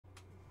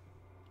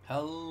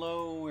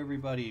Hello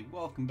everybody,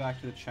 welcome back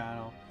to the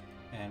channel,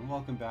 and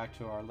welcome back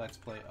to our Let's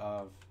Play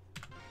of,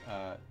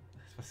 I was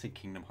supposed to say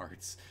Kingdom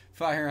Hearts,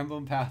 Fire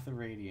Emblem Path of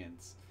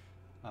Radiance.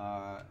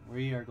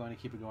 We are going to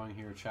keep it going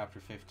here, Chapter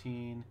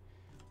 15.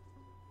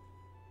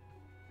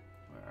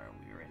 Where are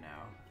we right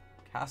now?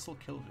 Castle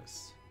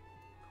Kilvis.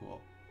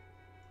 Cool.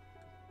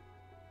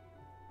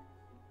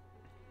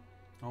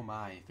 Oh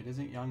my, if it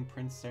isn't young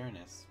Prince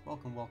Serenus.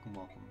 Welcome, welcome,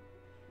 welcome.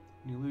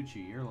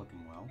 Nilucci, you're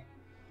looking well.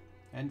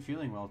 And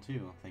feeling well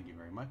too, thank you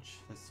very much.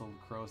 This old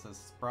crow's as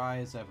spry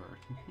as ever.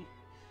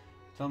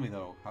 Tell me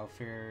though, how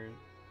fares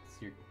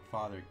your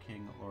father,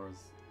 King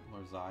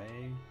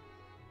Lorzaie?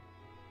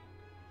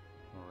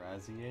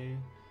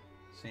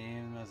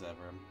 Same as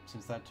ever.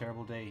 Since that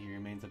terrible day, he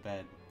remains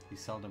abed. He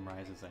seldom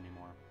rises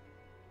anymore.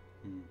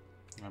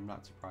 I'm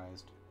not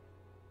surprised.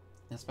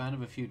 In the span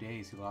of a few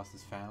days, he lost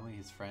his family,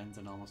 his friends,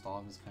 and almost all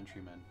of his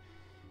countrymen.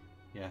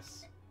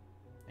 Yes.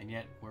 And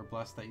yet, we're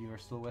blessed that you are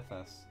still with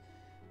us.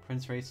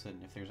 Prince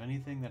Rayson, if there's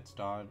anything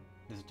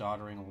this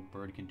doddering old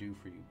bird can do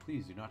for you,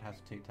 please do not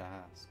hesitate to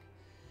ask.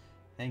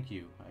 Thank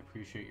you. I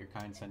appreciate your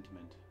kind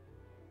sentiment.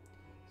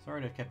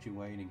 Sorry to have kept you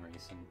waiting,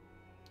 Rayson.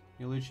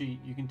 Nilucci,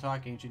 you can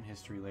talk ancient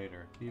history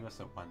later. Leave us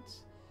at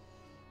once.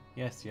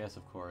 Yes, yes,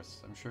 of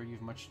course. I'm sure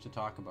you've much to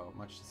talk about,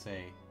 much to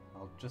say.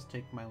 I'll just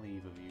take my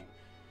leave of you.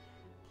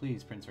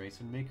 Please, Prince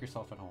Rayson, make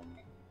yourself at home.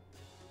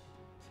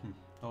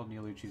 Old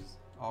Nilucci's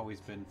always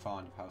been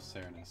fond of House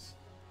Serenus.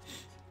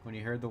 When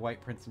he heard the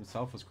White Prince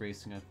himself was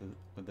gracing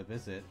with the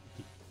visit,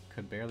 he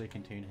could barely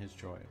contain his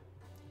joy.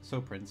 So,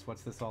 Prince,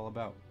 what's this all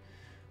about?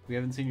 We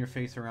haven't seen your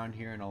face around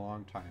here in a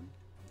long time,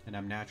 and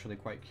I'm naturally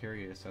quite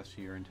curious as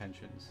to your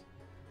intentions.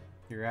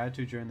 Your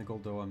attitude during the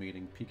Goldoa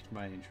meeting piqued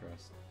my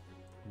interest.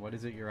 What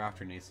is it you're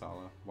after,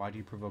 Naysala? Why do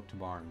you provoke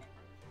Tabarn?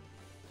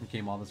 You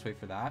came all this way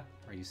for that?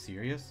 Are you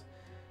serious?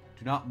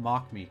 Do not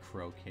mock me,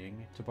 Crow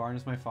King. Tabarn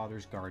is my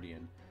father's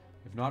guardian.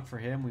 If not for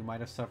him, we might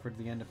have suffered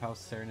the end of House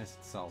Serenus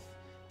itself.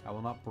 I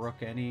will not brook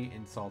any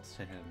insults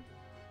to him.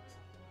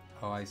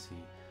 Oh, I see.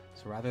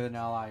 So rather than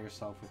ally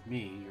yourself with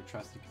me, your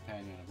trusted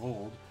companion of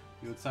old,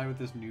 you would side with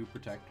this new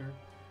protector?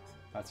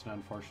 That's an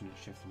unfortunate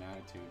shift in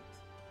attitude.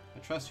 I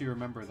trust you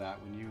remember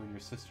that when you and your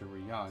sister were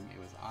young,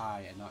 it was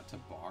I and not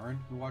Tabarn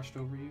who watched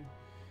over you?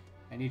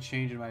 Any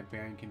change in my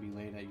bearing can be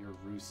laid at your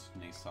roost,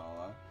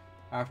 Naysala.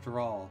 After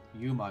all,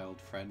 you, my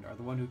old friend, are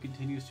the one who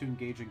continues to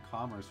engage in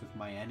commerce with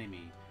my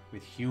enemy,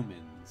 with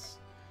humans.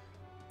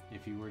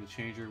 If you were to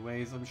change your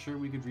ways, I'm sure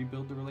we could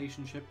rebuild the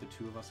relationship the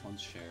two of us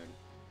once shared.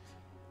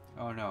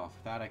 Oh no,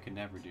 that I could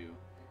never do.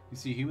 You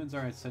see, humans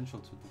are essential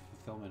to the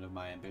fulfillment of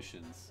my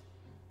ambitions.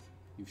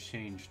 You've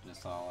changed,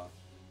 Naysala.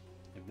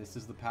 If this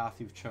is the path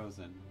you've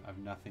chosen, I've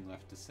nothing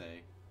left to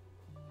say.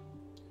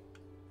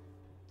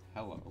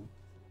 Hello.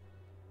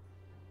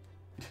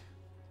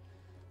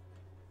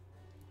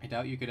 I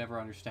doubt you could ever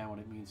understand what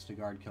it means to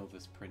guard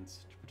Kilvis, Prince,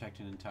 to protect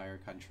an entire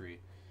country.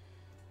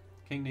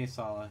 King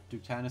Naysala,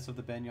 Duke Tanis of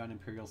the Benyon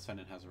Imperial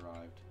Senate has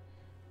arrived.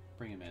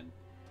 Bring him in.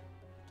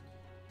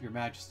 Your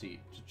Majesty,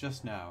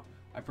 just now,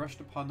 I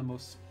brushed upon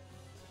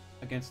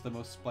against the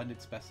most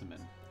splendid specimen.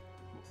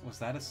 Was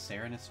that a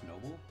Serenus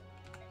noble?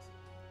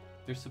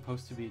 They're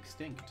supposed to be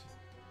extinct.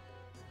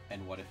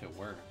 And what if it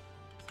were?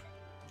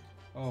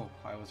 Oh,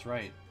 I was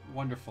right.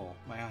 Wonderful.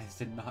 My eyes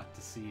did not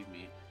deceive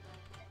me.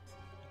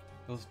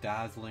 Those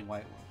dazzling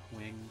white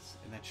wings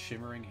and that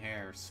shimmering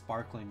hair,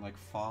 sparkling like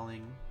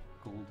falling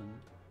gold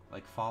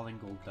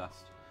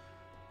dust.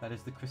 That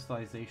is the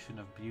crystallization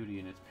of beauty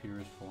in its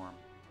purest form.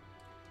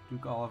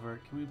 Duke Oliver,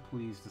 can we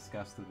please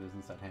discuss the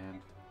business at hand?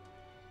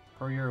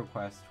 Per your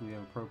request, we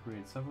have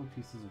appropriated several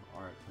pieces of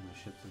art from the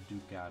ships of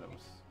Duke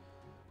Gatos.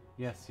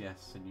 Yes,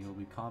 yes, and you will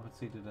be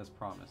compensated as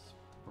promised.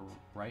 But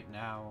right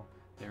now,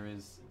 there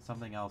is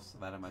something else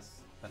that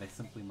I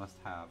simply must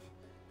have.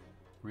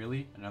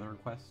 Really? Another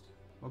request?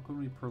 What could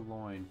we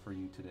purloin for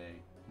you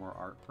today? More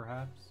art,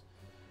 perhaps?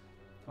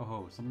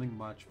 Oh, something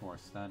much more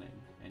stunning,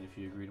 and if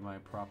you agree to my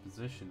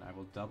proposition, I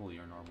will double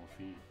your normal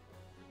fee.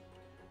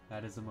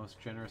 That is the most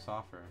generous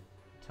offer.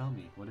 Tell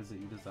me, what is it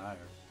you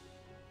desire?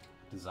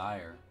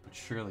 Desire? But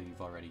surely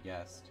you've already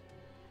guessed.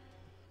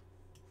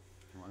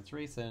 Let's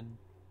race in.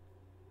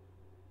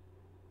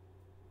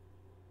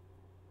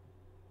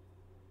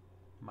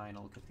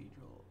 Minal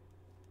Cathedral.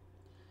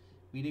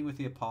 Meeting with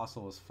the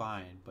Apostle was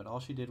fine, but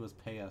all she did was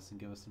pay us and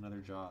give us another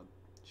job.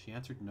 She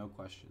answered no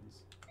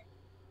questions.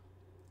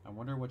 I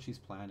wonder what she's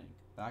planning.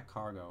 That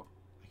cargo.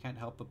 I can't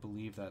help but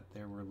believe that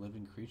there were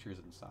living creatures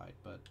inside,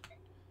 but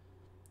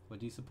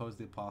what do you suppose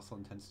the Apostle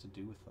intends to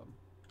do with them?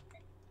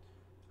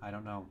 I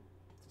don't know.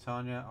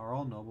 Tanya, are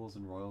all nobles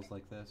and royals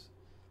like this?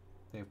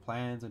 They have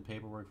plans and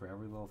paperwork for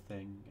every little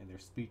thing, and their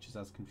speech is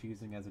as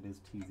confusing as it is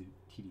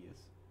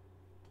tedious.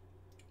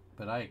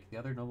 But Ike, the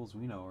other nobles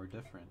we know are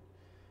different.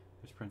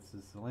 There's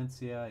Princess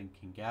Valencia and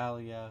King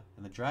Gallia,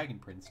 and the Dragon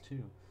Prince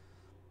too.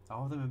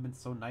 All of them have been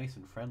so nice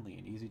and friendly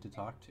and easy to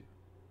talk to.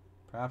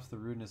 Perhaps the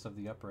rudeness of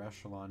the upper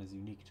echelon is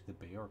unique to the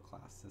Bayor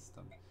class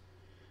system.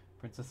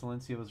 Princess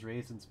Valencia was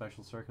raised in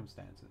special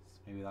circumstances.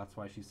 Maybe that's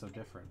why she's so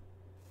different.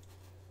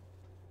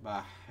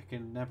 Bah, I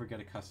can never get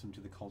accustomed to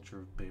the culture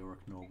of Beorc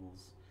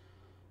nobles.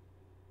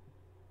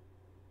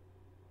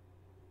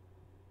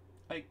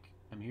 Ike,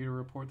 I'm here to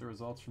report the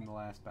results from the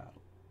last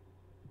battle.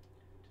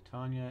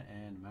 Titania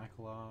and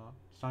Makalov.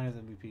 Titania's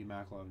MVP,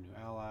 Makalov, new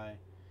ally.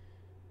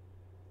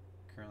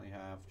 Currently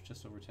have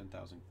just over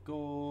 10,000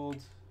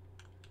 gold.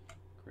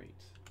 Great.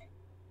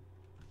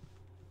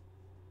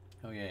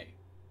 Okay.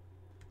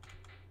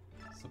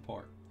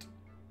 Support.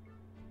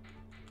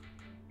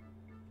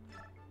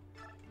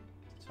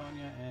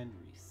 Tanya and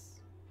Reese.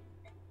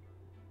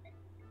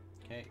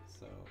 Okay,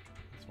 so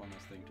that's one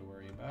less thing to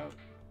worry about.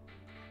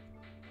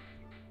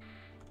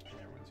 And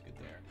everyone's good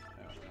there.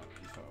 Oh, no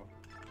info.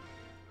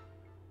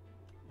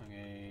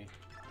 Okay.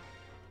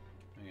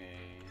 Okay.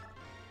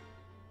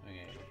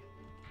 Okay.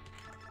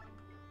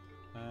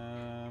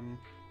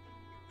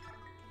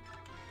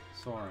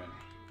 Soren.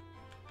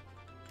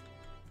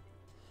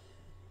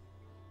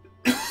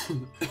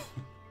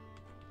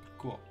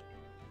 Cool.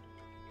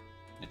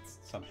 It's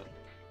something.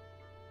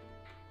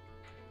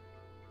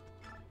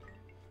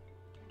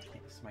 Okay,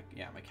 so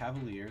my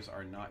Cavaliers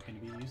are not going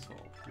to be useful,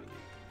 really.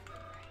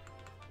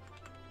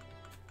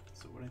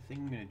 So what I think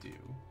I'm going to do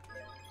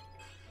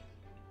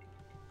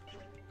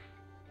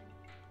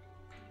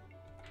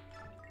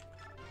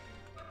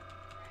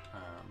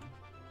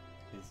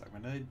is I'm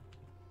going to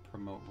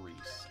promote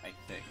Reese, I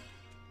think.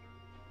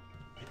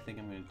 I think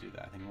I'm going to do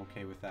that. I think I'm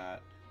okay with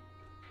that.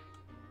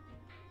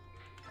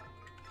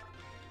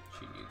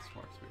 She needs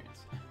more experience.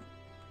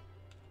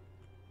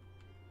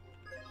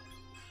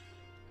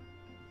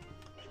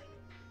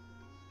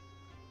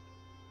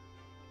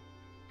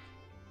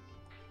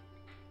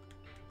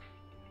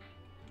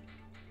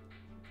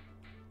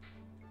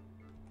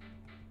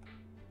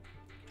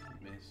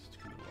 Missed,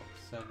 can go up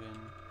 7.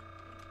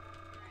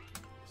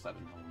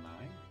 7, level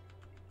 9?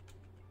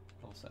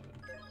 Level 7.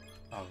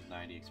 Oh, it was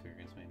 90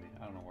 experience maybe.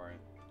 I don't know where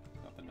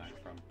I got the 9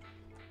 from.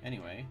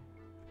 Anyway.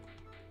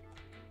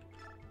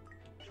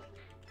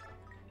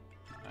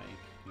 I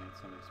need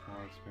some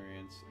more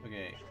experience.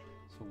 Okay,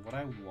 so what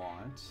I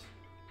want...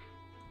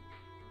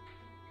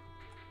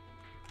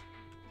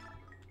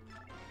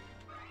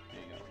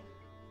 There you go.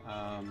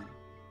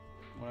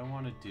 What I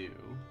want to do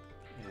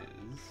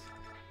is...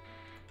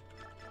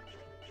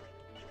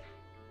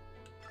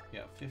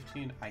 Yeah,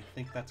 15, I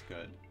think that's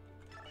good.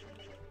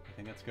 I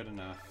think that's good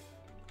enough.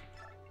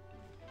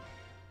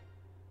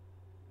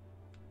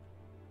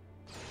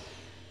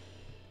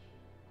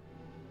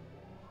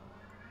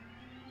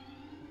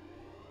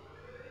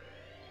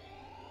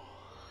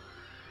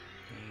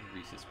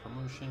 Reese's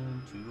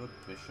promotion to a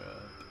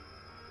bishop.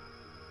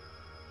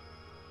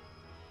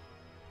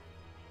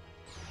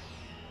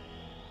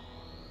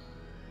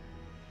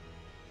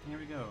 Here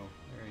we go.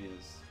 There he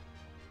is.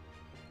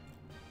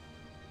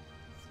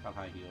 He's got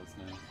high heels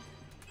now.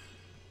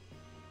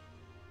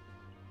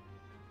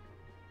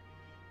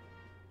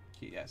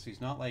 Yeah, so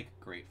he's not like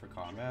great for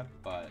combat,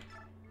 but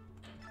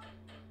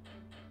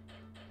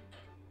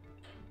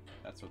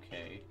that's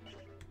okay.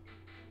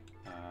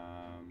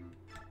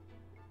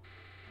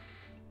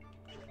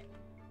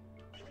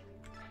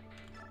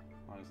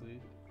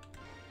 Honestly,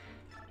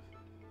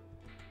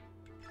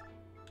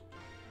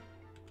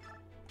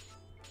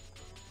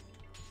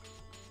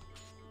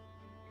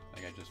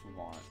 like I just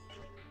want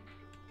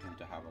him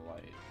to have a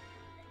light.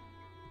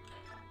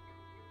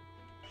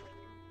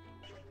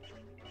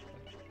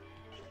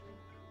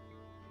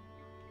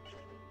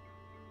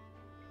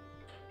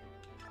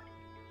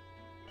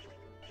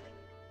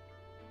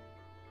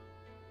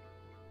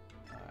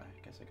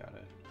 I guess I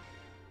gotta.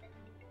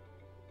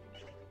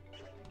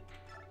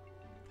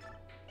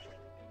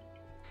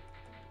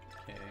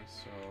 Okay,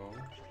 so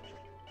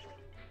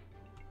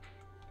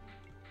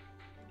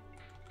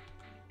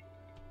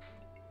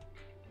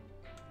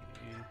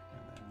okay, and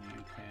then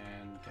you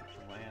can get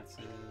the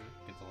lances,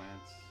 get the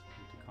lance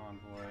into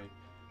convoy.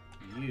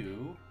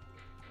 You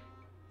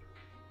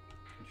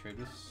can trade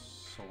with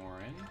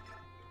Soren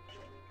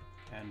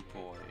and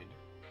Boyd.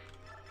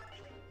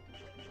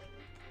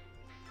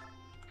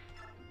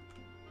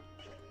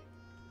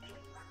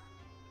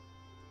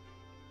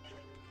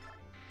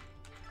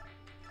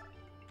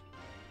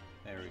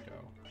 There we go.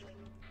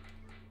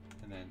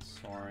 And then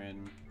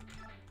Soren.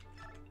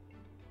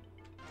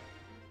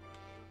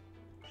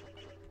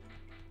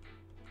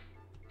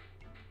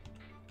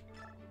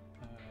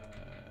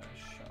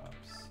 Shop,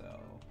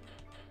 sell.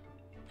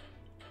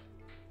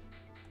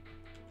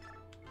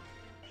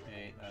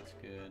 Okay, that's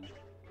good. Not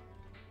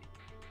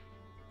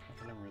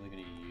that I'm really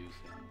going to use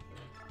him,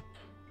 but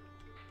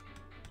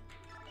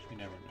you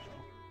never know.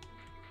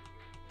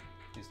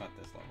 He's not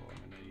this level, I'm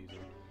going to use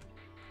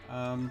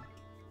him.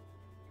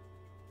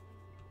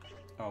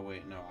 Oh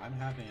wait, no, I'm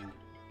having...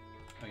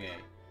 Okay.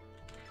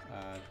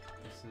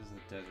 This is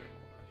the desert.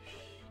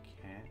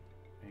 Can't...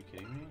 Are you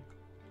kidding me?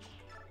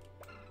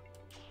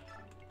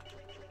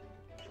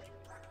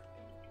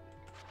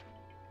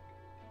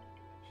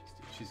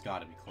 She's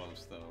gotta be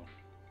close though.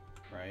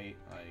 Right?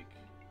 Like...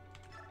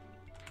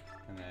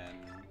 And then...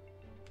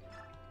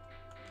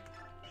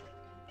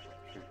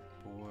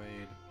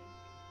 Boyd...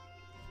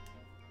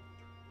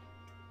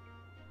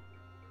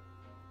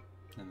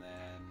 And then...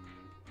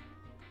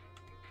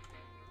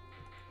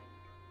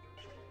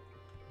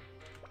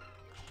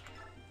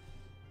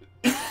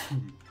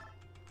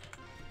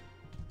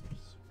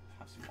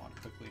 have some water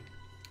quickly.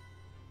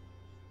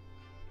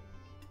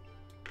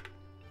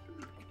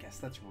 I guess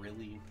that's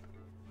really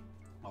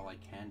all I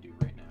can do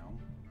right now.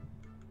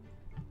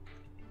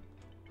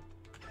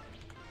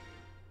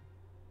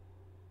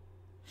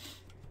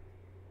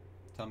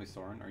 Tell me,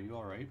 Soren, are you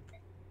alright?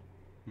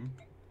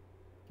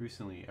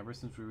 Recently, ever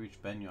since we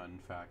reached Benyon, in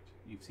fact,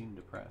 you've seemed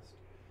depressed.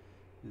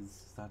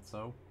 Is that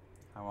so?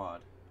 How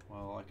odd.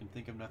 Well, I can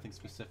think of nothing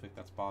specific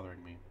that's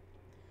bothering me.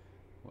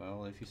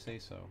 Well, if you say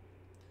so.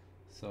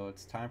 So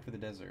it's time for the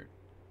desert,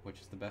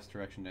 which is the best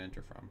direction to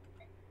enter from.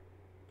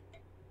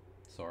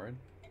 Soren?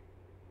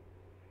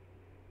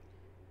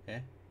 Eh?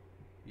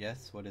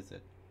 Yes, what is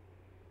it?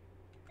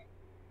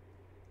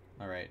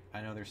 Alright,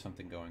 I know there's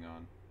something going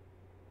on.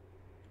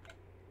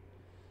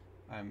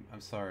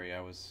 I'm sorry, I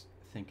was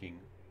thinking,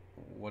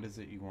 what is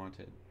it you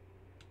wanted?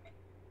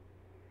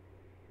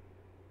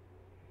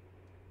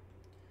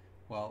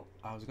 Well,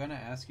 I was going to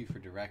ask you for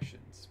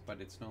directions,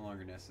 but it's no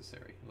longer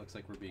necessary. It looks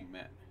like we're being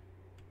met.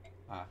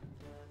 Ah.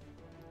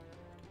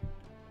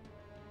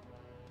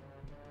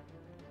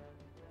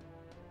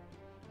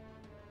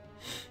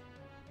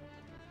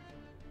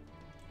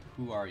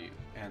 Who are you?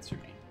 Answer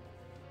me.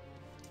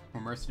 We're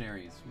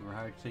mercenaries. We were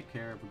hired to take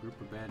care of a group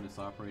of bandits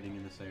operating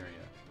in this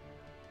area.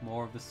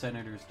 More of the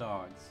Senator's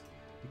dogs.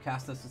 You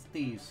cast us as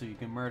thieves so you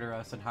can murder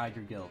us and hide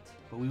your guilt.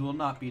 But we will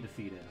not be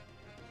defeated.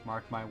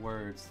 Mark my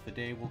words, the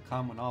day will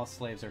come when all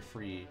slaves are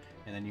free,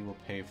 and then you will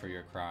pay for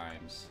your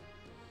crimes.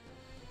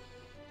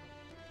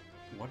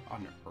 What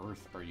on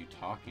earth are you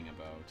talking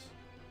about?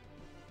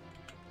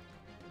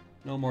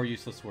 No more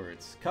useless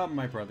words. Come,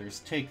 my brothers,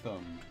 take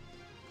them.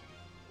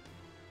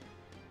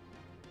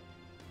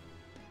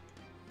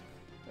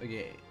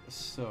 Okay,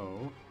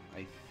 so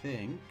I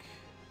think...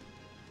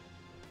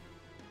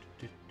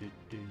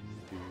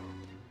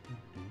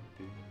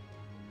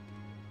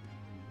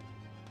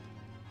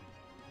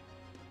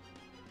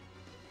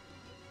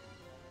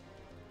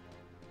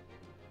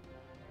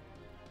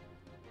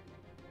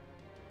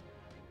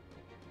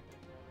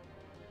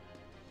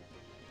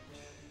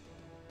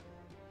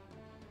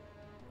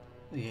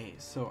 Okay,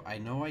 so I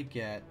know I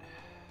get...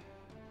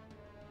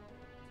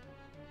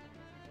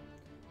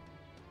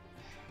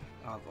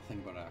 I'll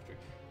think about it after.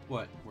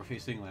 What? We're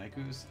facing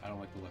Lagoos? I don't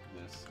like the look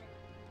of this.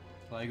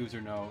 Lagoos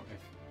or no,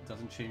 it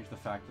doesn't change the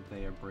fact that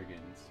they are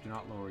brigands. Do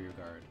not lower your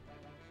guard.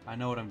 I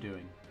know what I'm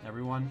doing.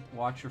 Everyone,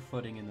 watch your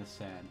footing in the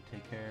sand.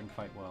 Take care and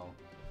fight well.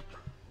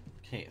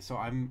 Okay, so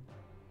I'm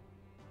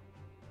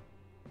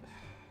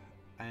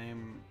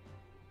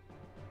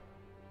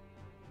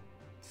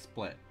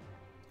split.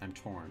 I'm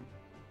torn.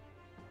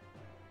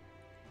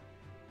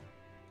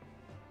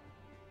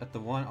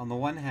 On the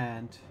one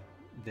hand,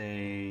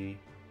 the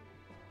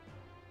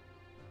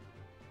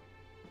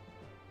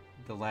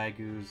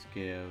Lagoos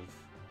give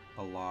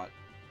a lot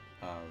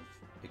of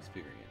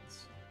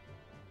experience.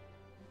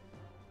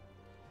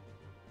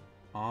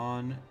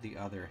 On the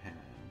other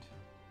hand,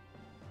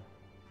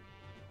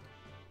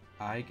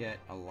 I get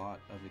a lot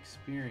of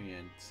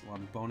experience, a lot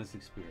of bonus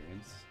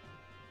experience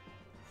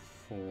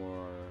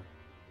for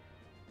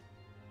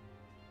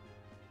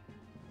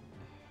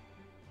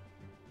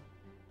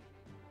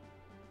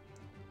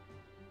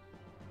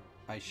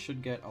I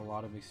should get a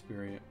lot of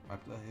experience,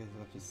 up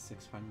to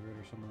 600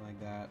 or something like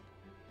that,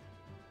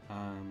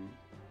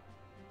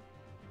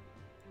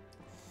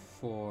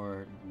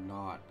 for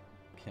not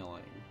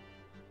killing.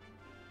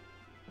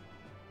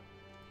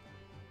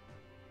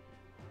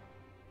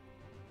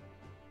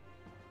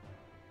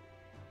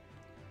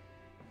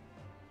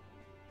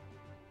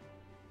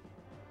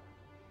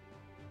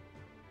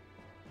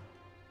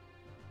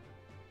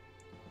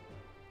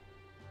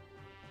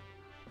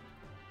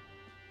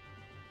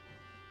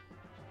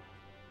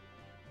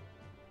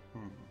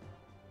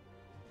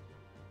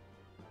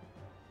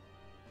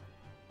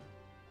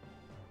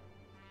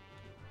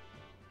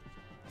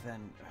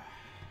 Then,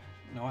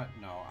 you know what?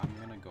 No, I'm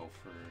gonna go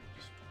for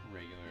just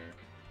regular.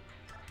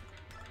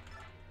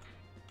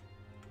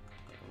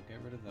 Okay, we'll get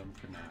rid of them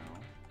for now.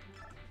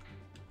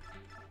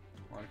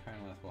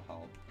 Mordecai-Leth will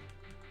help.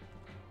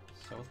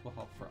 Soth will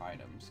help for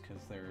items,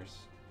 because there's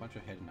a bunch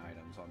of hidden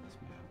items on this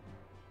map.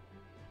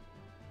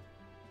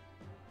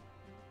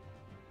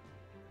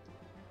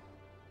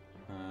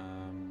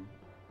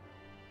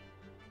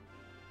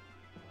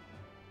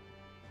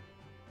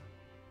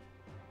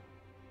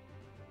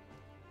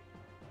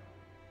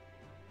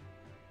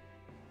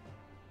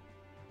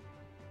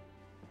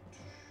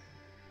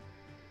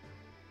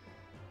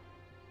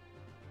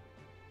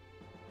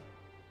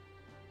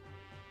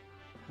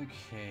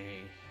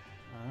 Okay,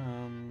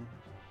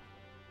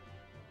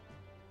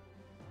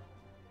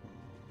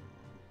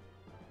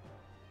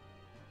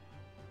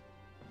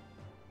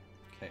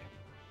 okay.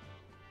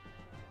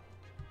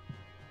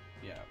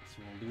 Yeah, so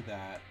we'll do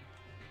that.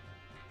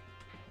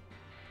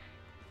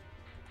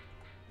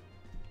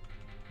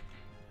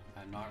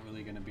 I'm not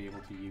really going to be able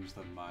to use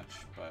them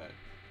much, but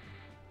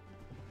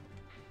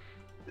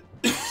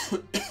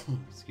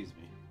Excuse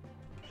me.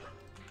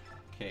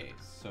 Okay,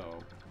 so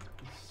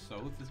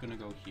South is gonna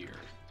go here.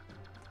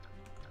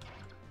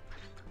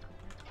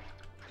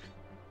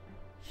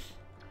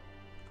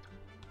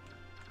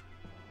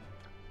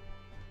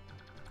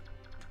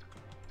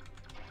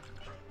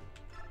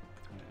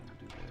 And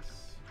do this.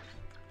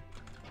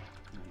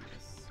 And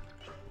this.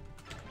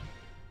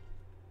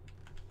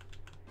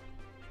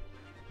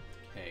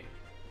 Okay,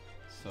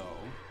 so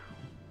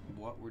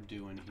what we're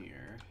doing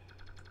here.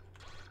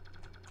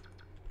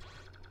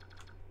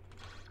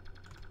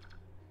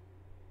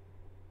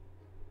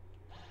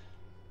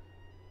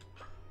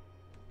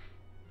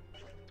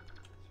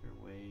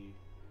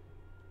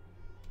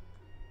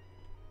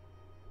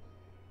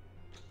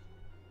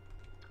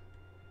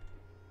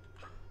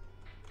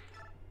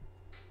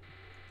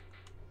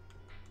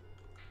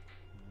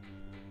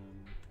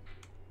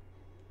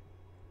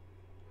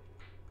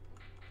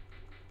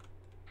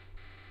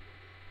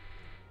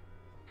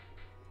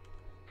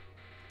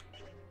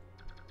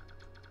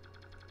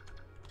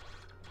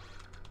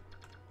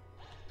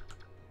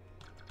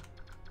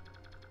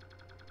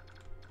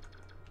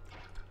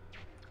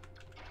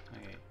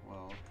 Okay,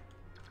 well,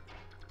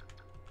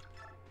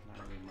 not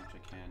really much I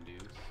can do,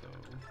 so...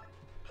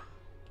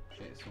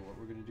 Okay, so what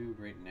we're gonna do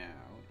right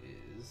now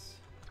is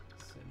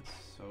send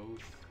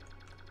South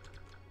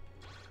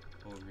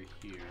over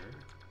here.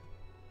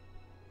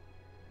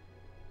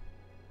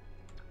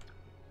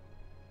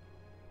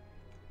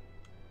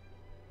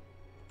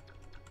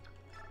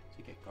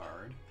 To get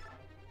guard.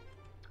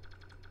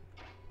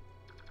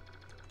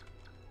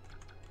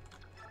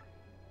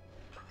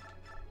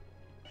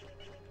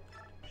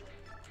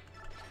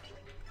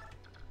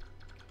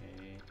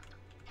 Okay,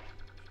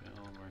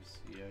 Jill,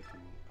 Marcia can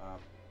move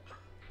up.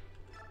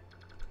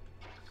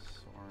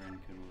 Soren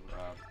can move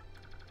up.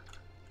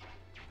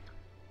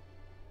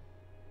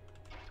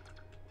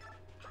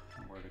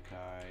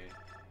 Mordecai.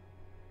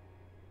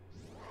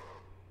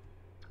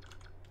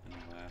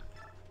 And left.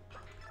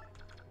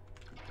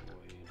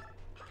 Boyd.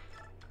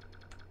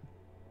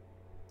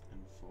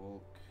 And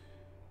Volk.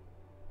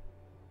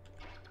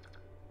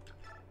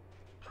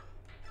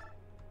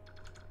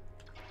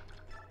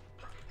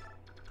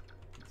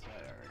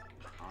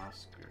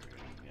 Oscar,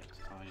 and yeah,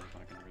 Talia's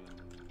not going to really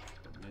move,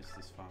 but Mist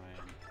is fine,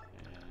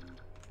 and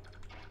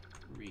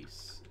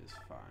Reese is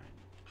fine.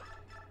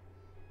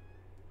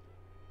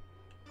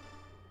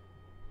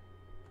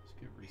 Let's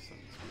give Reese some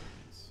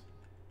experience.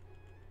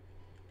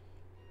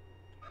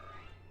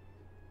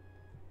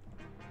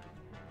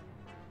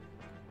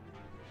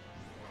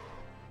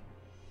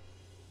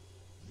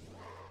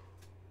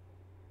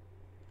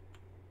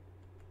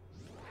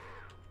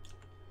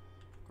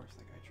 Of course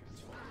that guy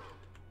transformed.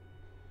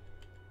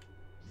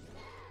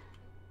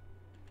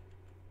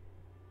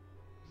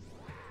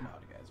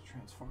 Mod guys are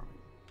transforming.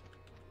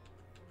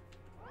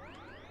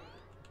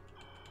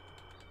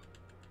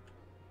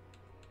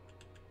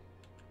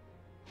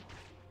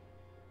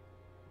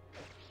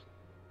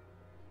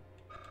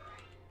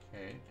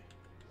 Okay.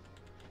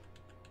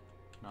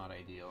 Not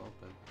ideal,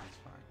 but that's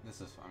fine. This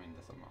is, I mean,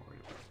 this I'm not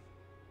worried about.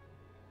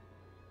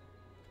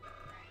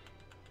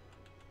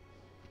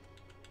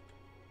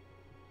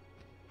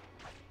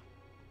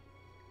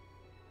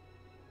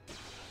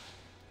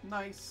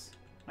 Nice.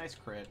 Nice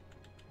crit.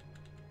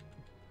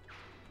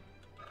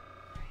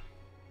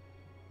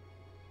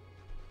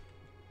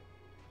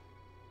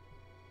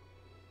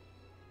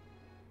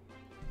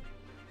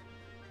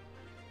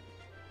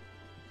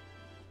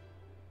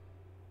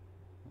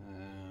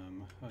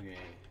 Okay,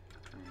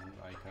 remove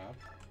ICOP.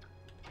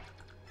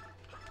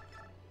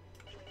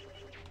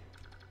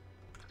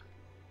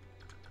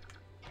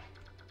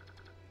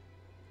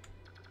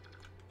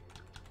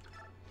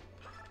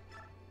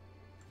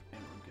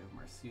 And we'll give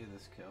Marcia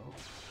this kill.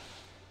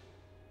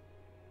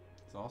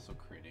 It's also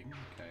critting,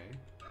 okay.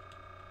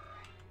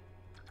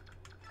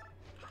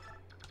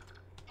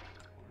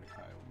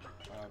 Mordecai will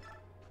move up.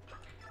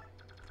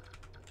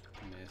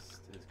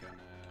 Mist is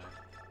gonna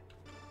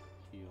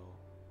heal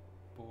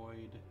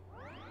Boyd.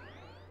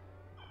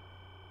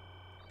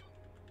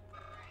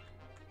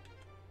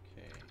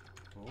 Okay,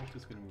 Volk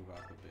is going to move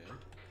up a bit.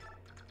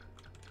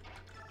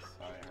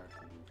 Psyhawk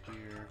will move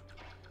here.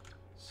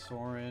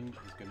 Soren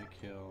is going to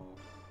kill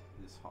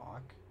this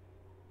hawk.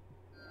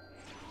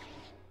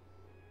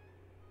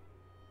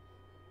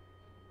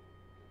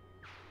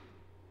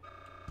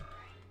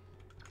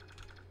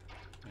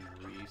 And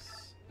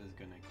Reese is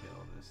going to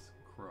kill this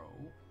crow,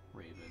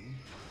 raven.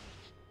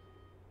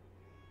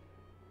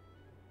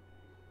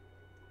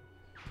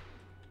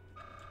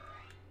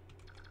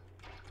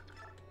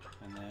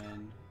 And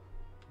then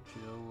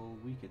Jill will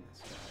weaken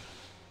this guy.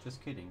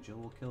 Just kidding, Jill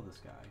will kill this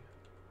guy.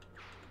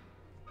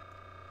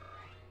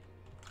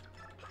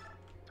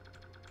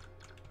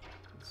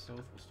 And Soph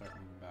will start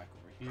moving back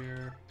over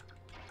here.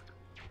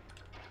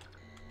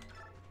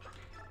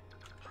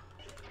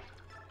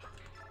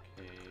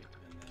 Okay,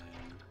 and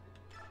then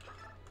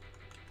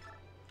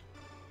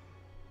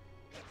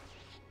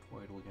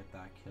Boyd will get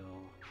that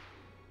kill.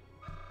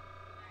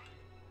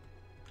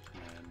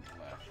 And then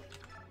left.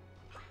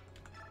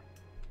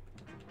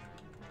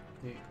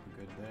 Okay,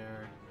 we're good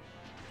there.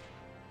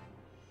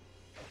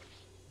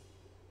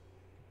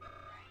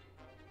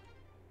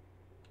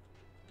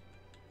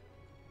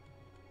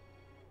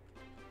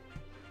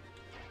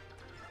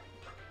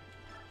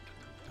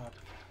 Up.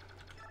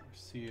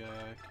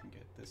 Marcia can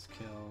get this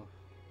kill.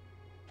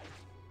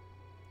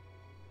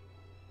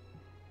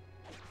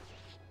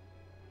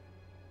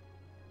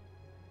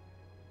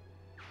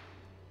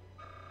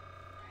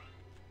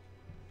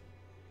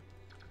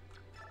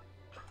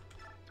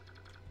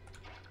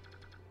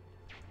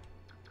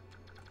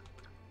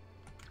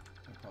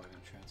 I'm probably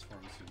going to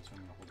transform soon, so I'm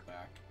going to hold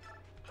back.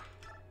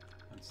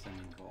 I'm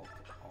sending Volt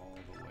all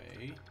the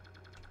way.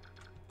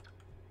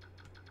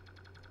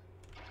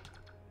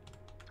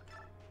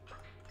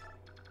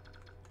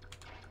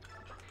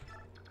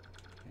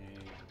 Okay,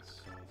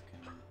 so it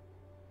can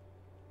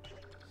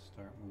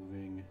start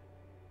moving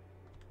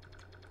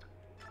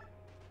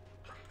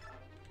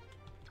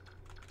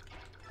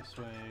this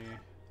way.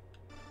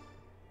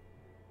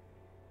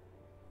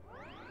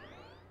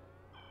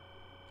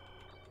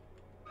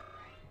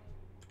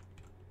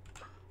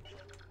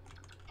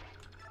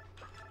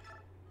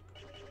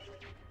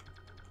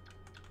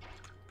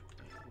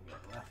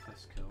 Left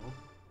this kill.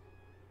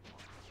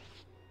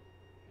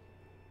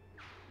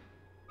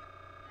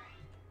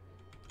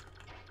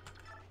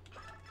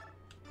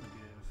 We'll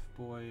give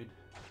Boyd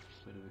a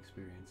bit of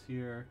experience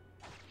here.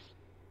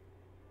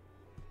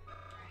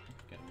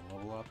 Get him a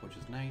level up, which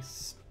is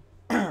nice.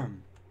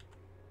 Cool.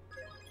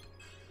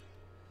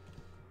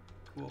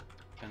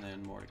 And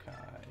then Mordecai.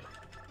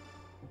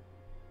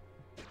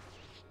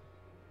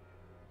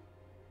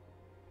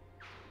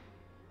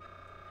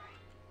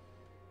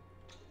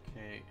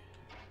 Okay.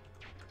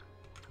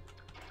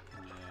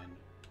 And then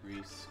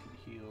Reese can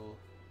heal.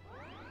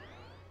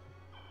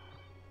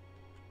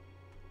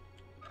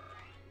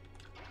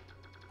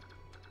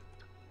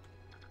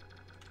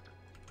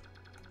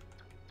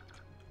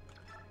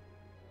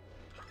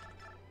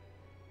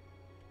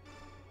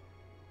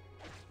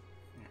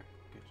 Here,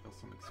 get Jill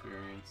some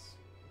experience.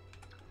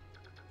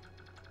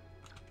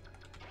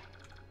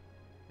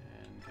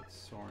 And get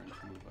Soren to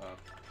move up.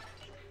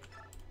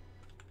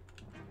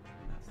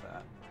 And that's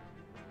that.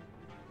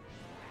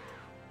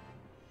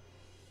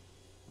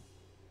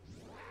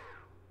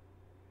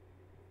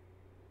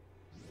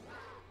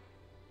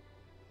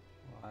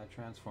 A lot of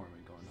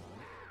transforming going on.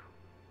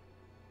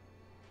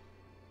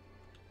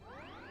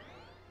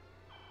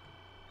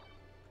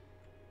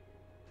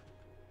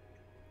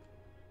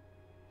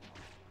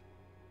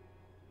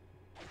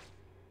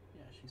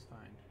 Yeah, she's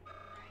fine.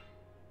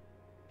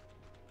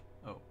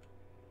 Oh.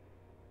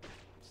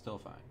 Still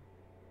fine.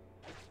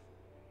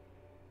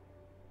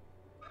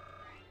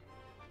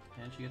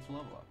 And she gets a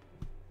level up.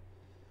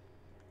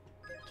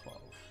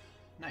 12.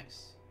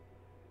 Nice.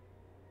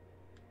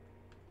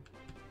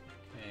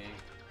 Okay,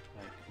 I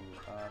can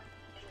move up.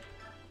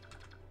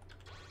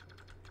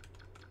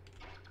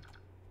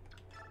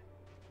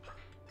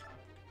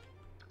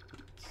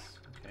 Oops.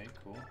 Okay,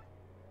 cool.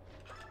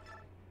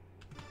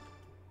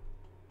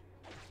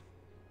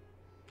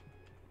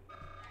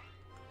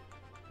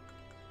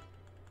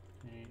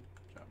 Okay,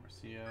 job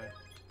Marcia.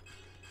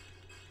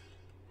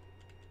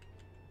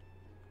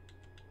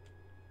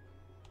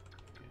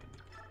 Good.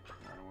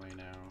 Run away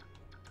now.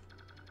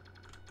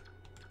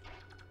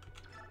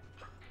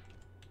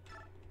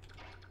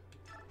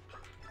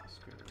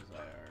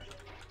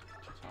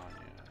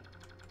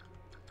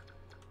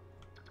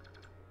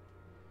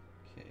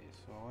 Okay,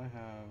 so all I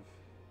have.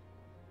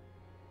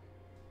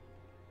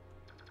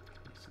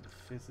 Okay, so the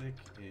physic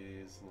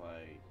is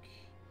like,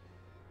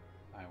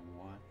 I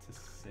want to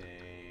say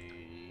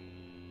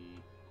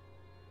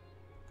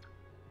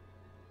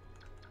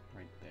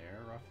right there,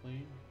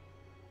 roughly.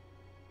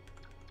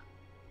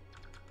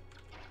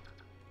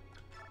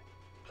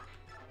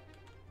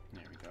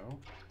 There we go.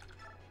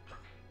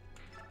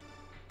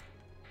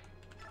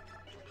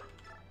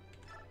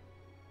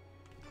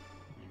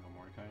 There you go,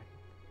 Mordecai.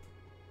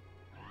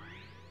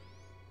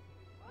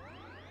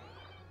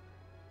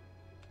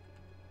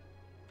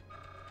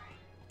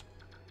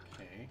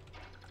 Okay,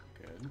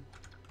 good.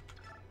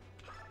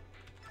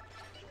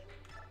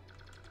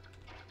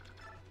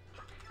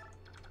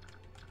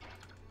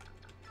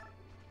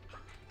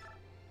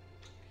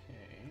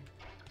 Okay,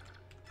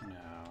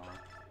 now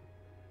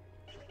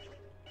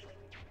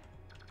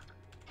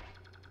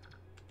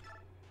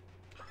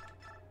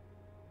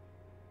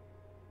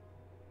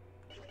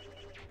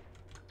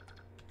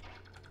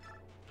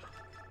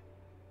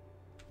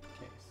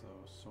okay, so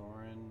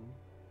Soren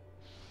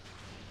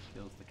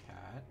kills the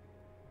cat.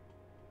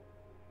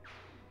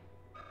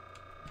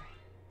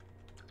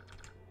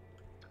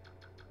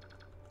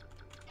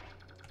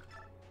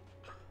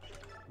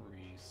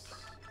 Reese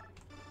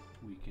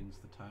weakens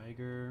the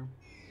tiger.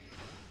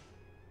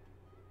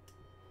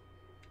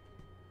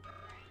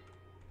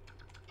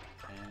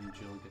 And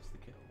Jill gets the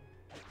kill.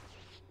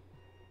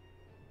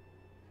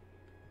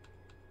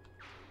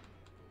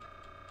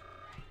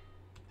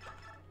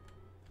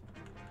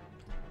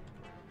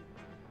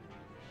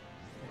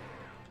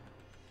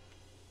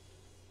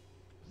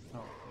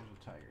 Oh, there's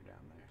a tiger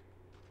down there.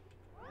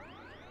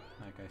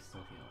 guy's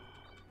still healing.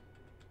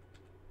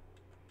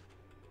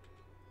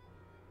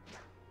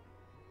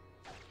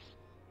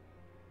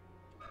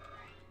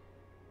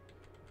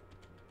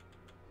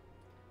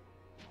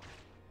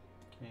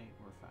 Okay,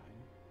 we're fine.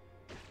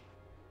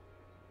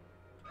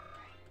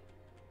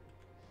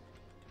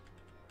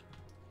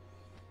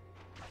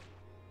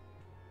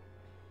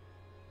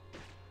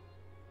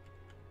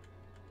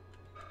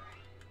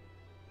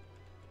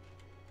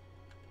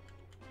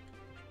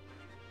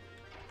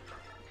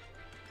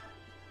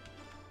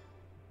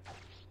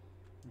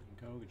 There you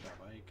go, good job,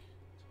 Ike.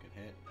 It's a good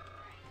hit.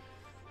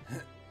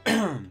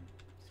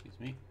 Excuse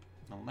me.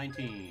 Level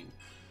 19.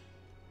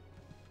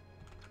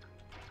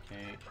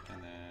 Okay,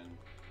 and then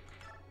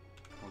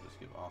we'll just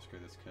give Oscar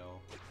this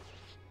kill.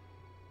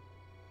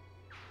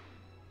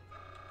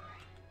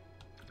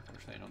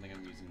 Unfortunately, I don't think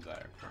I'm using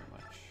Zyark very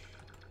much.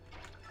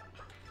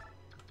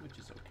 Which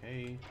is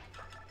okay.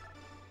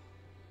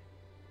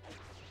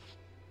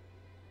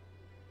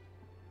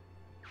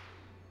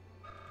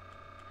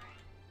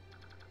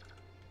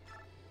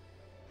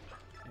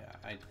 Yeah,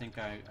 I think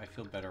I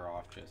feel better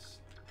off just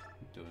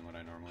doing what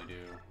I normally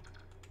do.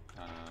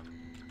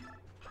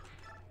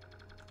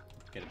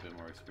 Get a bit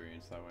more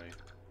experience that way.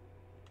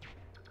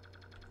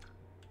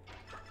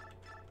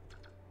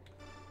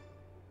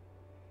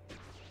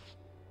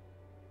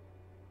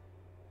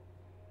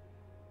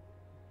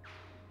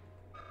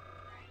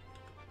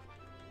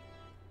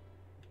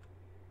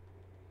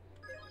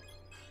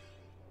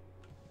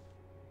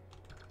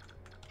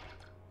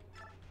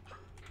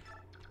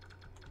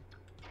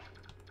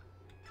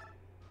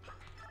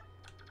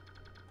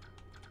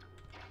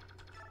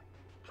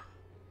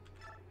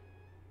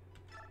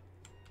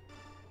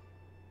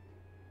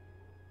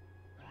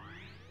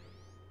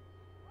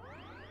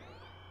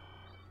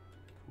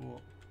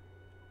 Cool.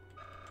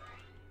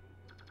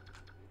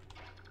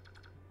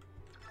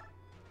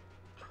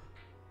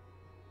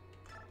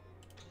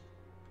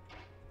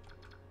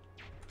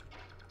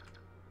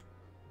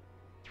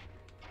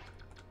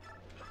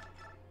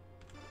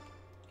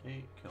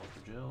 Okay, kill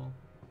for Jill.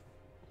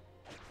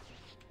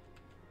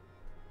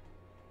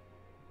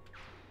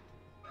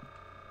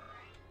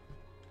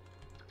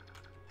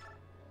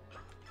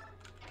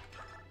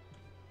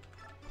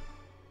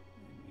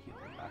 And heal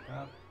her back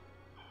up.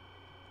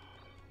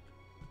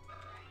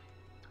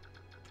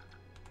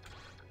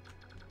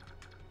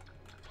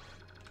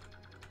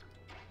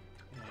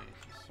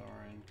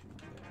 Soren can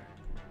go there.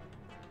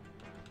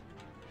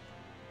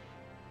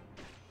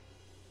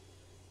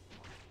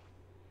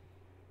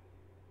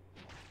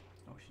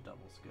 Oh, she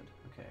doubles. Good.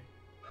 Okay.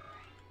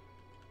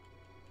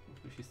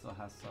 Hopefully she still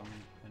has some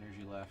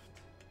energy left.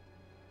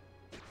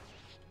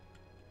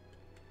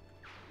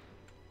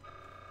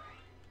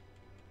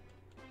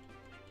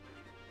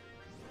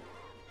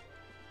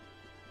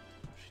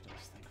 Oh, she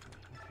does, thankfully.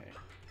 Okay.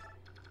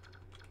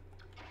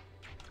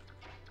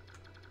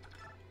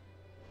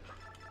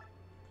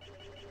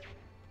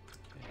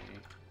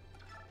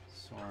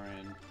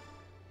 Soren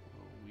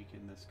will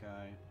weaken this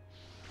guy.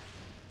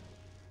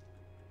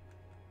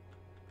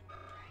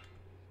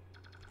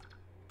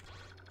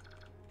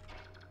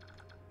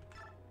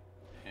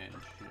 And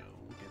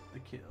she'll get the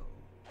kill.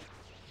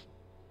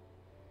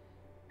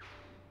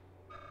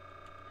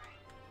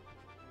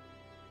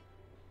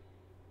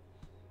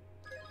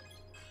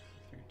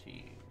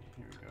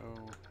 Here we go.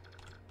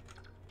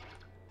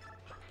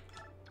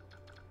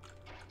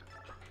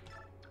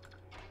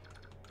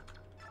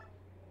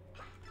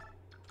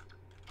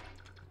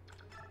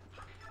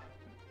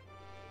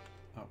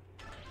 Oh,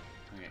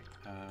 okay.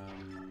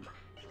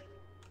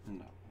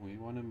 No, we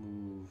want to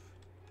move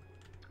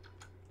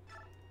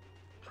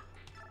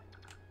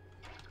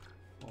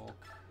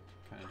Volk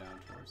kind of down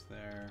towards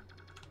there.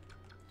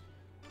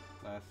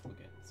 Left, we'll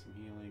get some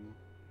healing.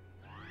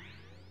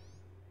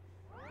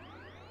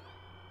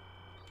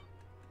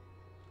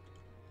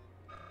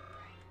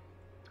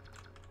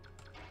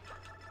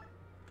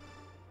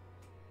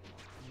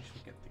 We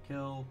should get the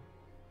kill.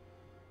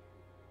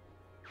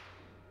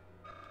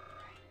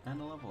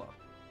 And a level up.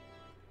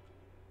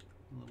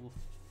 Level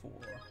 4.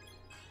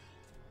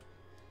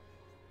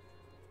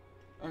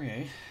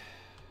 Okay.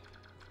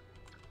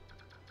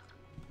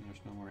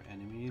 There's no more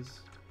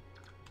enemies.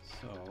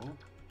 So,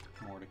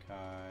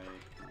 Mordecai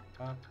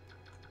can up.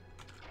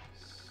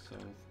 Soth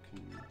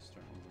can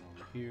start moving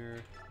over here.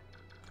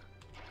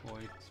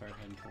 Boyd can start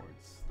heading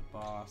towards the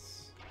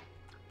boss.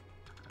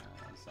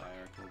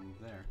 Zyark will move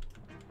there.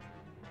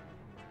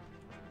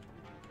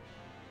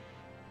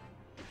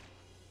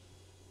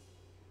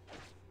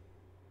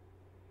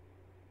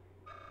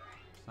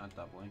 It's not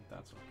doubling,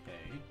 that's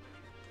okay.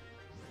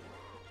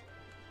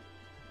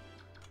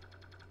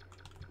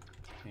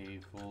 Okay,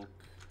 Volk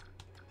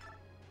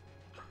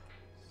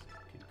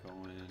can go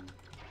in.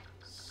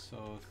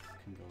 Soth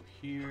can go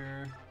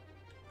here.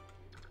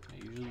 I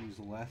usually use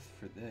Leth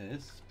for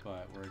this,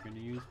 but we're going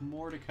to use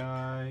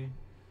Mordecai.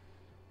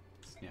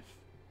 Sniff.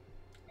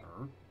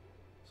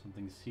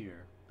 Something's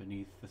here,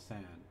 beneath the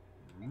sand.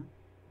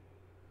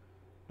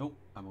 Nope,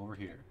 I'm over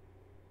here.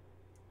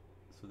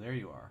 So there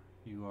you are.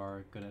 You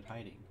are good at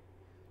hiding.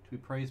 To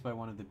be praised by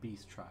one of the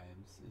beast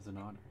tribes is an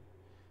honor.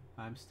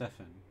 I'm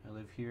Stefan. I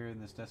live here in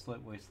this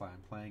desolate wasteland,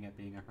 playing at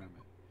being a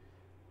hermit.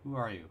 Who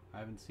are you? I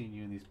haven't seen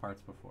you in these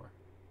parts before.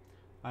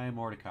 I am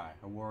Mordecai,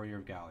 a warrior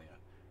of Gallia.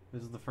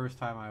 This is the first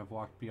time I have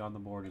walked beyond the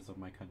borders of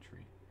my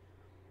country.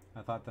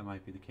 I thought that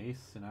might be the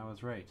case, and I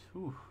was right.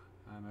 Whew,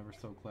 I'm ever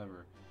so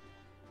clever.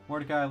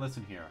 Mordecai,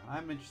 listen here.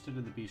 I'm interested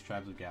in the beast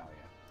tribes of Gallia.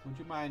 Would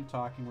you mind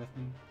talking with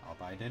me? I'll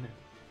buy dinner.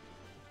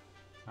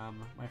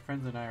 My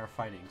friends and I are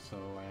fighting, so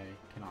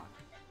I cannot.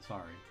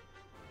 Sorry.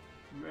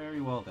 Very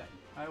well then.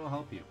 I will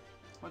help you.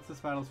 Once this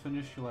battle's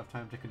finished, you'll have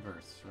time to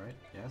converse, right?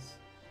 Yes?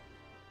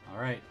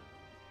 Alright.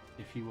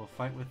 If you will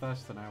fight with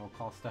us, then I will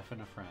call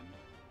Stefan a friend.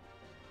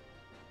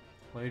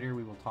 Later,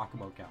 we will talk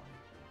about Gallia.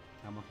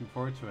 I'm looking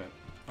forward to it.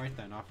 Right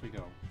then, off we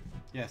go.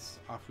 Yes,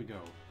 off we go.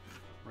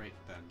 Right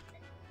then.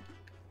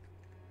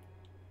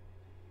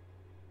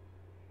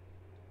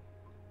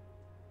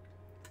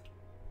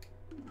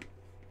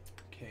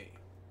 Okay.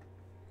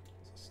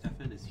 So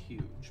Stefan is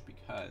huge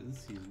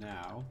because he's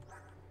now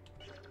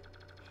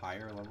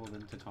higher level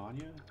than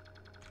Titania.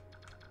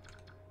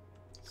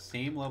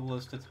 Same level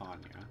as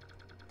Titania.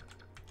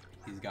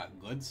 He's got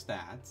good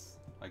stats.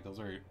 Like, those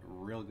are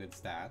real good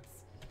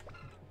stats.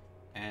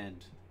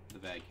 And the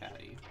bad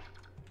caddy.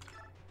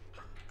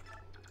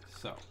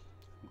 So,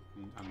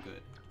 I'm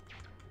good.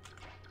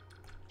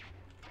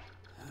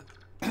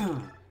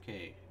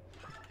 Okay.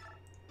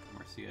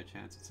 Marcia,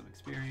 chance at some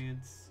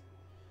experience.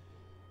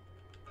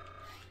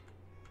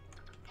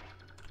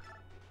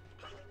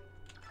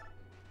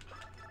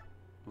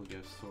 We'll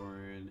give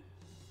Soren.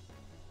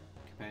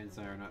 Companions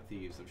and I are not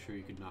thieves. I'm sure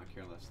you could not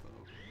care less,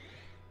 though.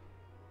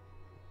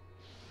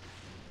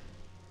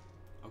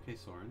 Okay,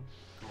 Soren.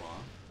 Go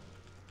off.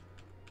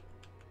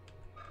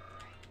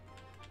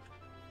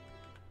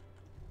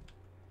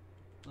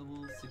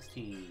 Level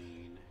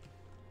 16.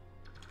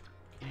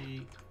 Okay,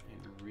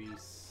 and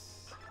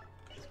Reese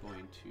is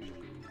going to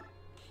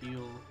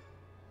heal.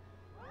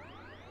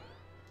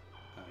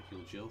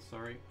 Heal Jill,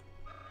 sorry.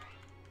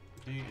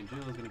 Okay, and Jill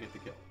is going to get the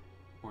kill.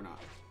 Or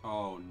not.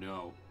 Oh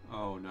no.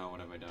 Oh no,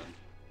 what have I done?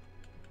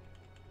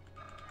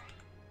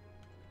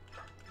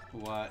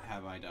 What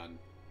have I done?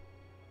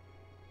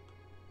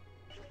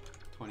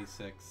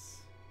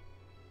 26,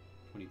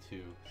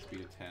 22,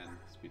 speed of 10,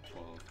 speed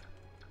 12.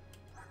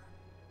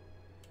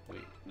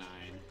 Wait, 9.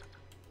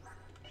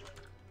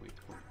 Wait,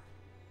 4.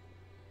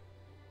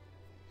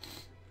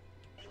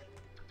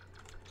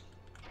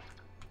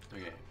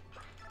 Okay.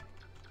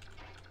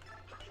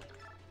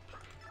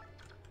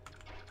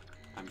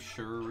 I'm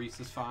sure Reese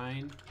is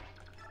fine.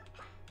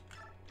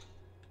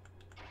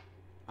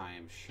 I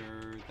am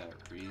sure that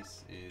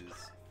Reese is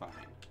fine.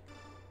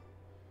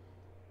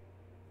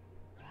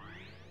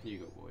 Here you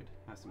go, Boyd.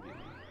 Have some healing.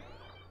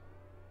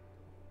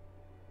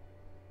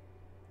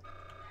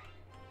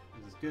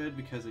 This is good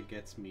because it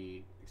gets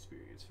me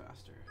experience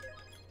faster.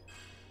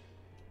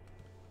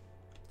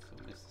 So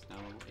this is now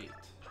level 8.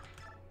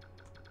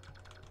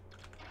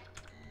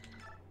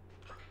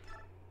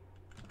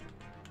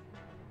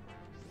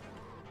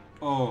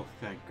 Oh,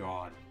 thank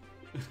God.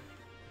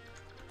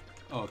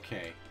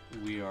 Okay,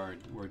 we're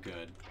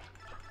good.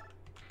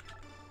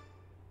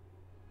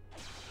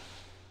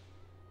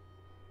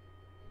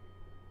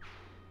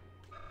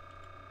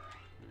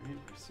 Alright,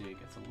 Marcia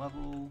gets a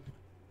level.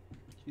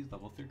 She's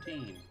level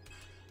 13.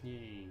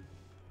 Yay.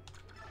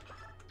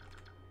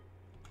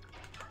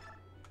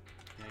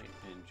 Okay,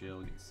 and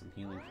Jill gets some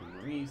healing from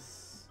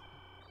Maurice.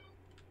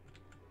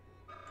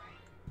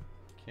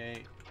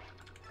 Okay.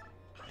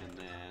 And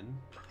then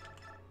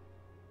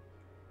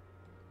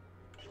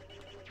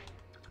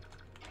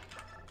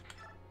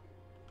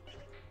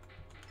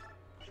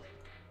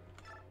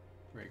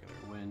regular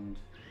wind,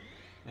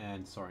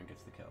 and Soren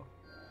gets the kill.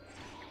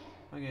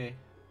 Okay,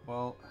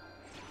 well,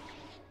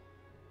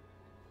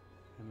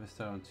 I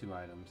missed out on 2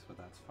 items, but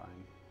that's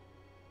fine.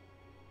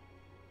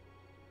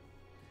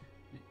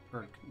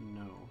 Burke,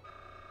 no.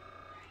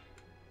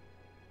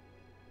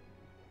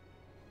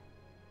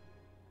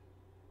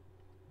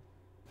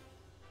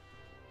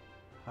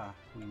 Ha,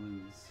 we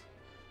lose.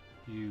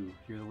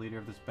 You're the leader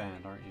of this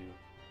band, aren't you?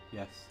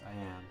 Yes, I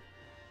am.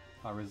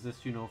 I'll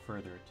resist you no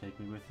further. Take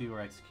me with you or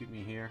execute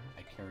me here.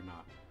 I care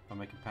not. But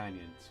my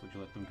companions, would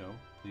you let them go,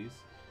 please?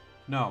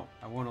 No,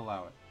 I won't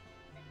allow it.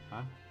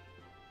 Huh?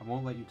 I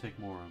won't let you take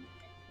Morum.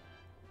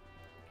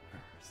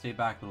 Stay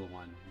back, little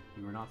one.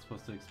 You were not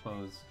supposed to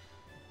expose.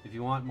 If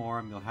you want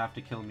Morum, you'll have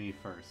to kill me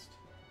first.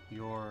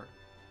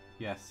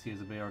 Yes, he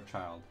is a Bayor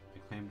child. I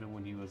claimed him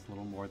when he was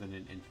little more than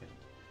an infant.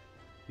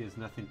 He has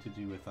nothing to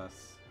do with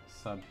us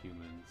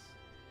subhumans.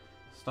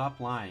 Stop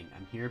lying.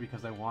 I'm here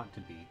because I want to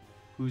be.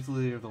 Who's the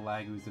leader of the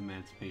Laguz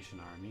Emancipation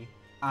Army?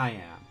 I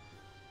am.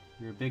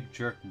 You're a big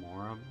jerk,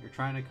 Morum. You're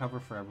trying to cover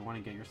for everyone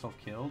and get yourself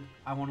killed?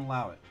 I won't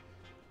allow it.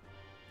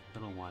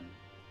 Little one.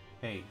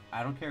 Hey,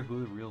 I don't care who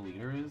the real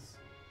leader is.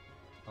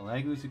 A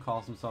Laguz who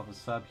calls himself a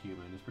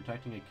subhuman is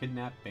protecting a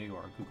kidnapped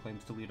Bayor who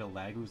claims to lead a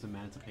Laguz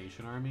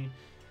Emancipation Army.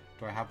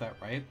 Do I have that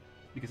right?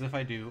 Because if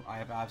I do, I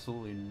have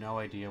absolutely no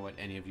idea what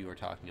any of you are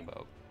talking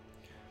about.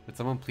 Would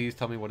someone please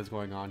tell me what is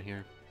going on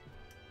here?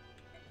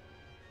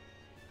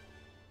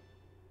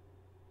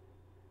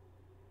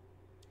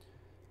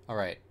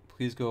 Alright,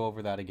 please go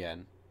over that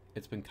again.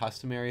 It's been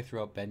customary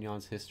throughout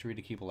Benyon's history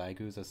to keep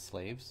Lagus as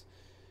slaves.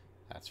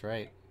 That's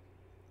right.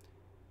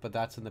 But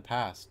that's in the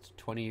past.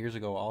 20 years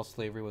ago, all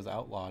slavery was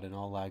outlawed and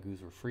all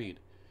Lagus were freed.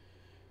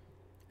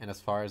 And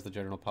as far as the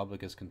general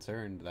public is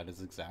concerned, that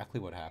is exactly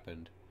what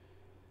happened.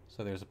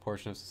 So there's a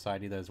portion of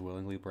society that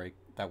willingly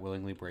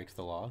breaks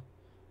the law.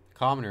 The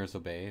commoners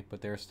obey,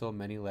 but there are still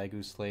many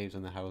Lagus slaves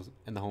in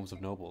the homes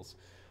of nobles.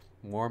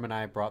 Worm and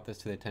I brought this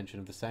to the attention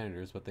of the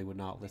senators, but they would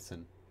not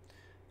listen.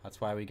 That's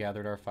why we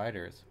gathered our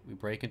fighters. We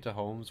break into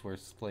homes where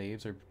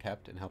slaves are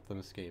kept and help them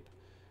escape.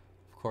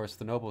 Of course,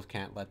 the nobles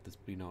can't let this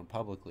be known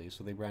publicly,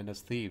 so they brand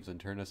us thieves and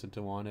turn us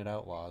into wanted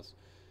outlaws.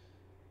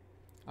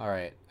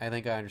 Alright, I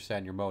think I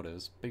understand your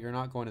motives, but you're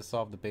not going to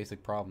solve the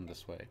basic problem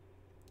this way.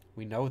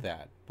 We know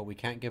that, but we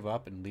can't give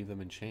up and leave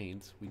them in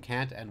chains. We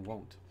can't and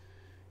won't.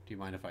 Do you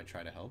mind if I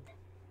try to help?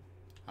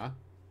 Huh?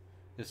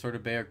 This sort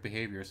of Bayark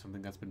behavior is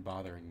something that's been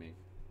bothering me.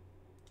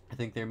 I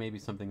think there may be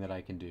something that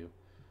I can do.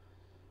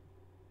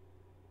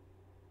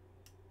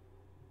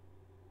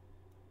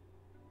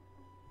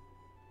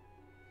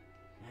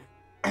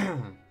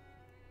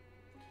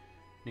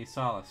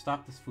 Nisala,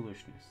 stop this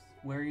foolishness.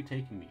 Where are you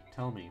taking me?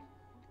 Tell me.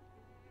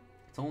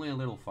 It's only a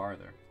little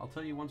farther. I'll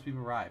tell you once we've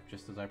arrived,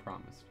 just as I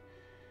promised.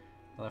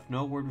 I left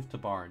no word with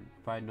Tabarn.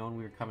 If I had known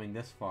we were coming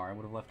this far, I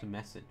would have left a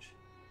message.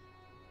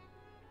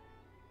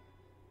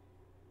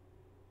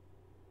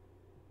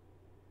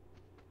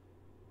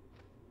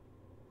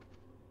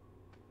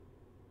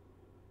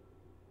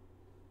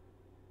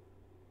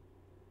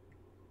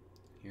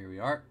 Here we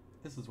are.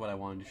 This is what I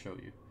wanted to show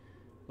you.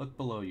 Look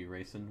below you,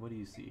 Rayson. What do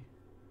you see?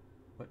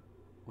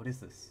 What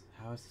is this?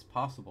 How is this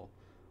possible?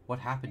 What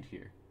happened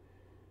here?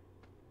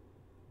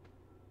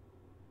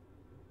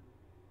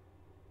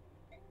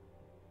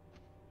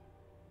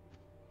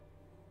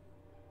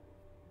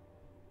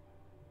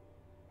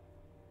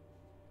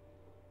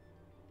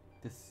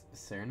 This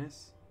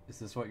Cernus? Is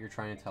this what you're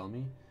trying to tell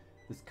me?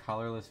 This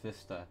colorless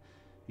vista,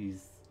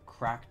 these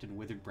cracked and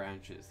withered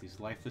branches, these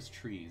lifeless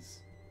trees.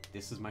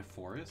 This is my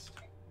forest?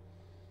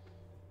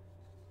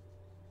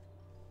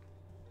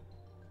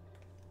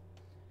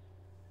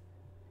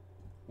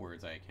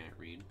 Words I can't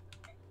read.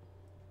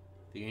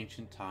 The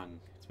ancient tongue.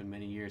 It's been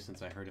many years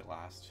since I heard it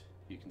last.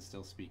 You can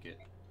still speak it.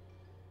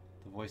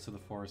 The voice of the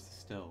forest is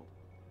still.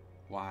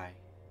 Why?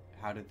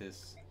 How did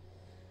this...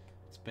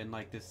 It's been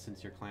like this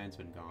since your clan's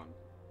been gone.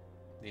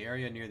 The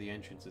area near the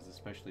entrance is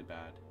especially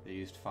bad. They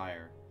used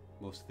fire.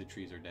 Most of the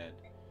trees are dead.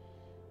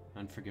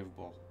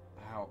 Unforgivable.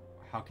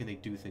 How can they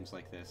do things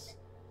like this?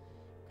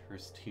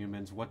 Cursed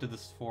humans. What did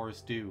this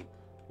forest do?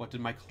 What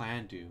did my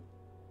clan do?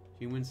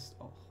 Humans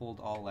hold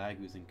all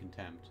Lagus in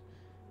contempt,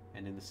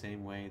 and in the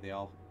same way, they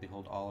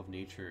hold all of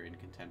nature in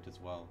contempt as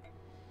well.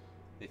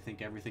 They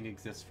think everything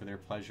exists for their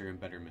pleasure and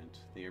betterment.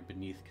 They are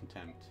beneath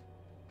contempt.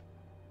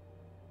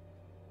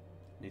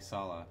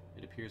 Nisala,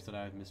 it appears that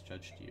I have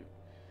misjudged you.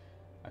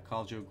 I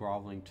called you a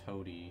groveling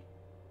toady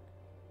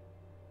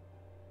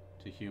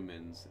to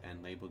humans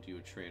and labeled you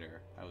a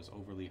traitor. I was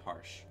overly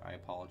harsh. I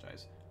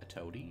apologize. A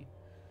toady?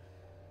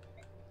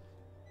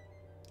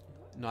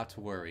 Not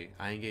to worry.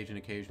 I engage in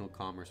occasional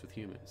commerce with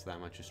humans. That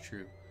much is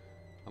true.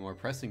 A more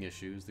pressing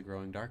issue is the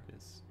growing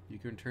darkness. You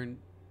can return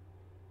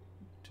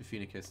to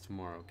Phoenicus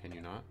tomorrow, can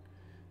you not?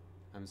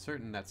 I'm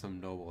certain that some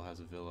noble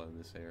has a villa in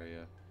this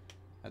area.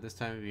 At this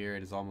time of year,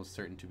 it is almost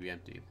certain to be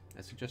empty.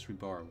 I suggest we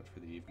borrow it for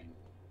the evening.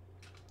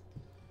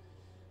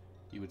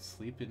 You would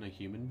sleep in a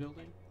human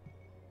building?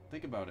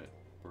 Think about it.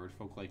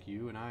 Birdfolk like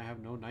you and I have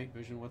no night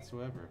vision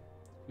whatsoever.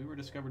 If we were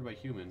discovered by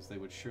humans, they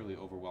would surely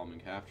overwhelm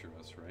and capture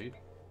us, right?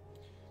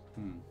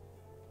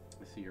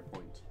 I see your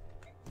point.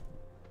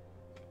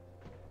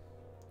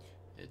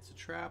 It's a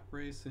trap,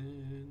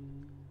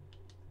 Rayson.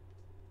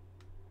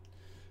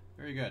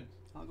 Very good.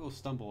 I'll go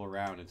stumble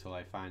around until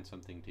I find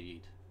something to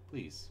eat.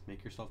 Please,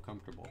 make yourself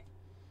comfortable.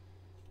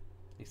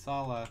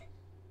 Nisala.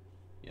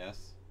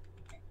 Yes?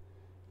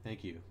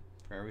 Thank you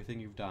for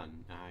everything you've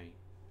done.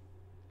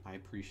 I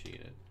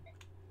appreciate it.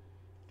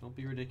 Don't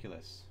be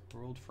ridiculous.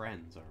 We're old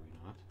friends, are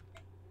we not?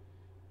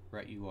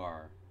 Right you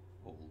are,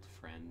 old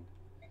friend.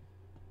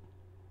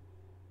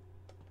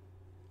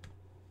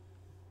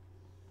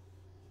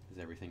 Is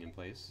everything in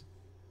place?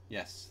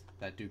 Yes,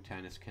 that Duke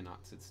Tanis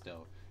cannot sit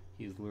still.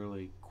 He is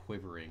literally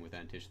quivering with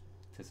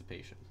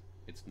anticipation.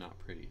 It's not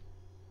pretty.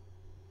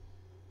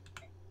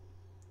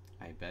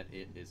 I bet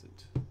it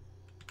isn't.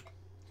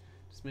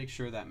 Just make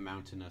sure that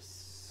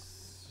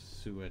mountainous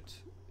suet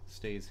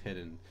stays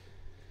hidden.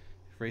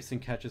 If Rayson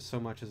catches so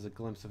much as a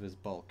glimpse of his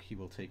bulk, he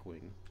will take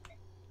wing.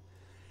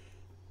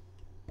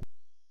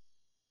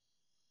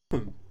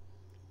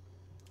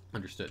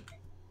 Understood.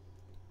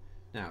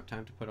 Now,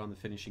 time to put on the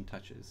finishing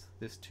touches.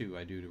 This, too,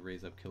 I do to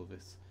raise up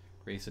Kilvis.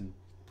 Grayson,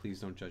 please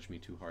don't judge me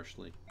too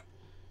harshly.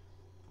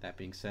 That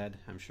being said,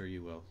 I'm sure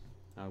you will.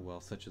 Ah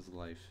well, such is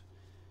life.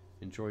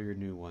 Enjoy your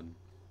new one,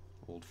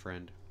 old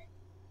friend.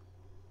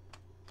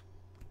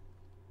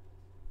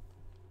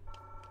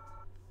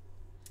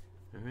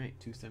 Alright,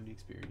 270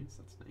 experience.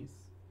 That's nice.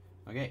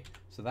 Okay,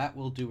 so that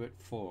will do it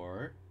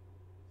for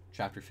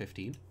Chapter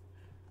 15.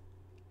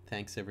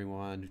 Thanks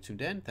everyone who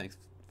tuned in. Thanks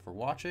for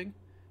watching.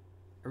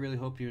 I really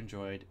hope you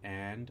enjoyed,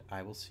 and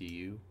I will see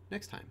you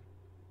next time.